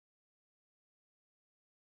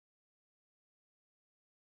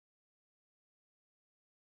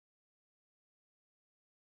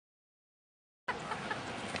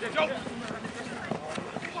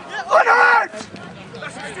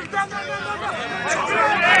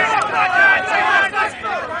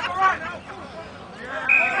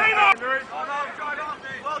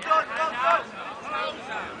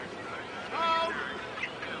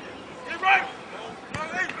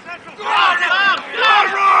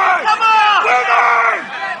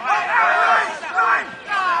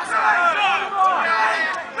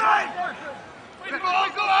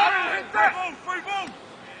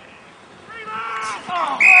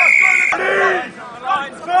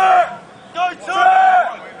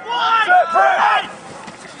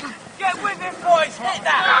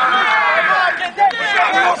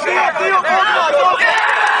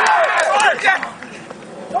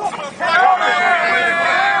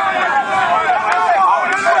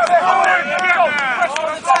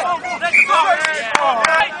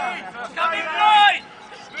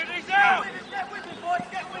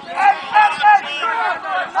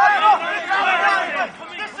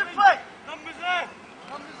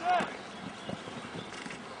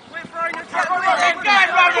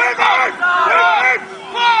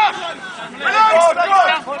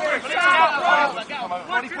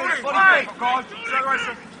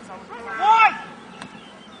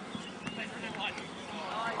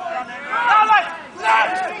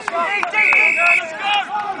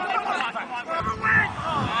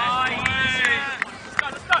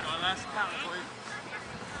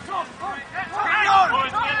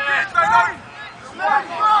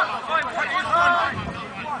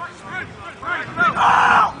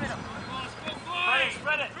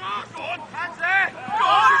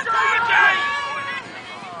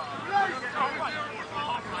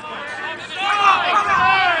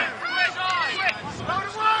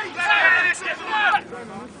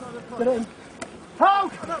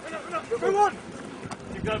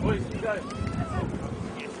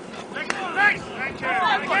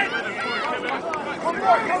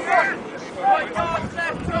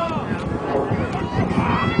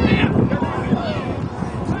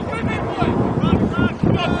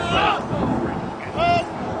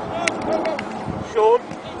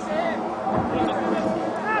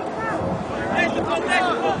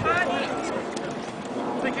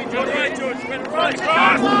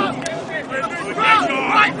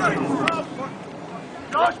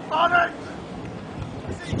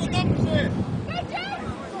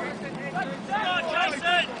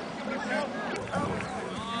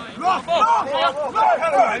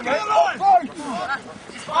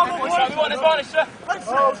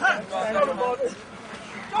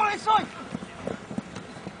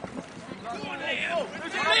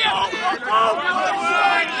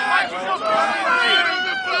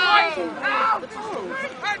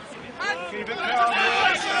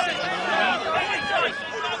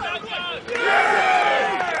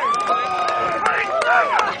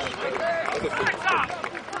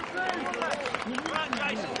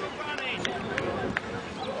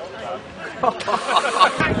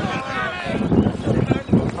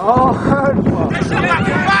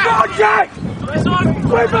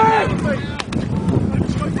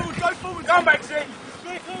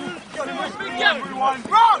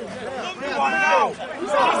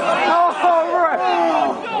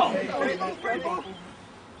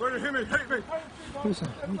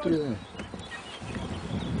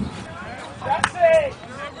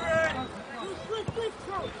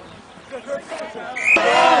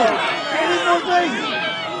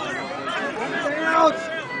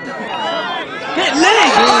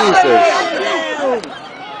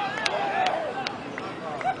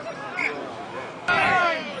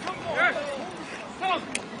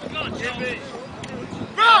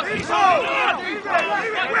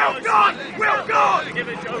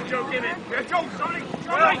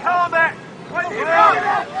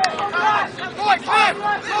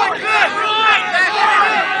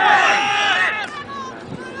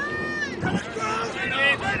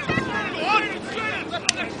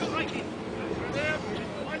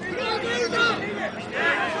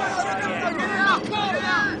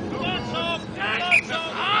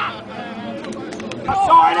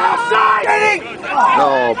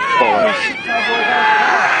Oh, bollocks.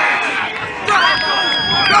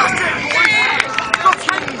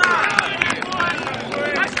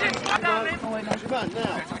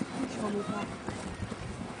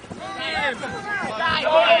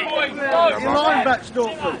 Your line back,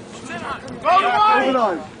 Stortford.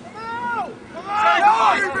 Organise.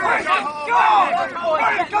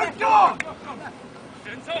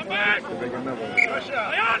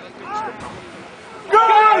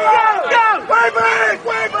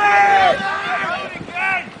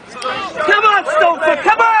 Come on, Stortford,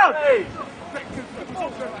 come on!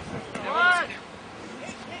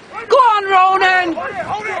 Ronan!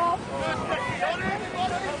 Hold it!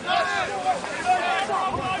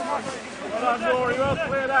 Well done, Rory, well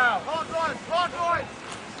cleared out. Hard right.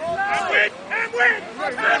 And win!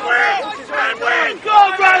 Go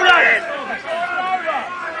on, Ronan!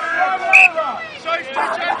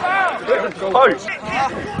 Post.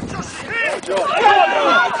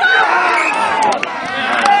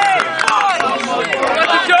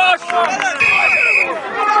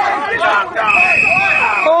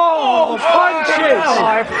 Oh, punches!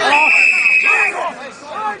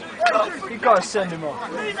 You've got to send him off.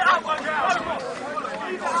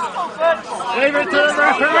 Leave it to the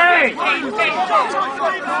referee!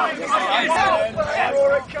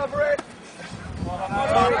 Cover it!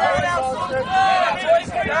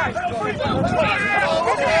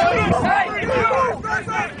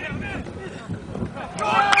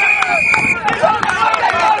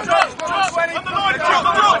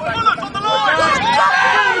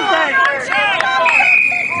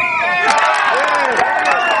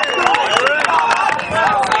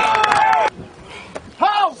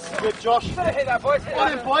 Good, Josh. Hit that, boys. Come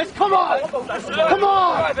on, boys. Come on. Come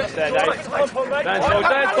on. Dance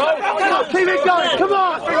ball. Keep it going. Come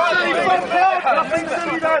on.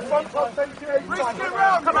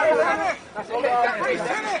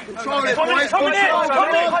 Control it, boys. Come on.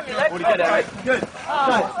 Good.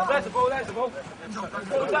 There's the ball.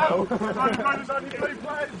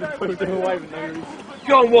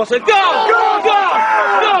 Go on, Watson. Go! Go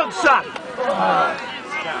on, son!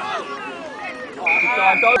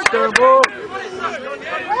 Don't stir the ball.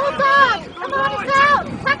 Well done! Come on, it's out!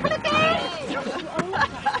 Tackle again!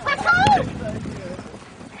 Tackle!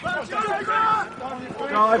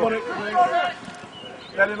 Drive on it.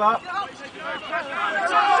 Let him up.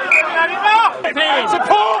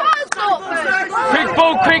 Support!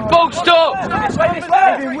 Quick ball, stop!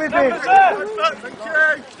 With him.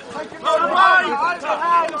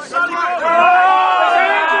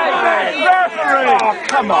 Referee! Oh,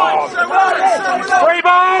 come on! Free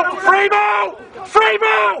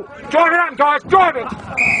ball! Drive it up, guys, drive it!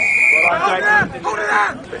 Hold it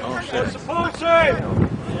out! Support team!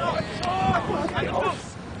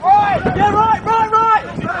 Right!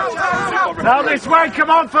 Now this way, come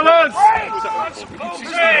on, fellas!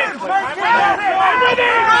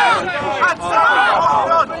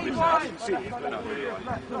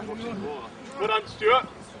 Well done, Stuart.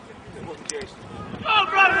 Oh,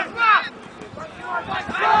 brother, back!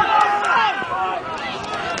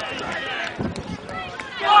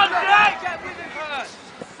 Go on, Jack!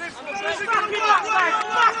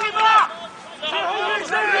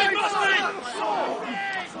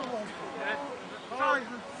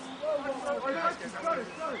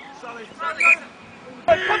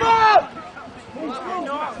 Back him up! Come on!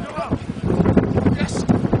 Yes! Go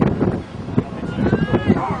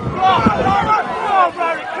on,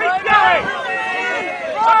 Rory! Keep going!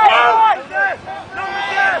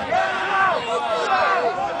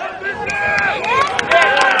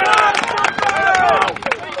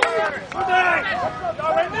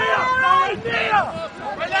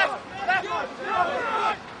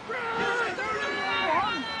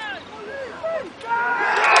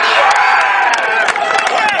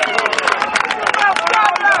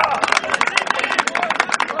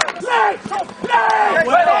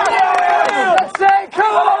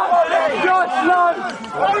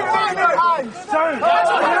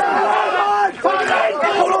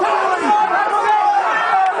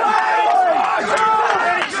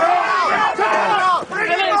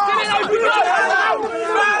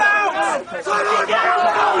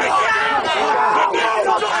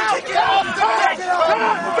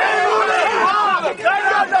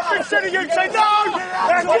 You say no!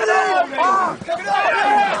 Get in!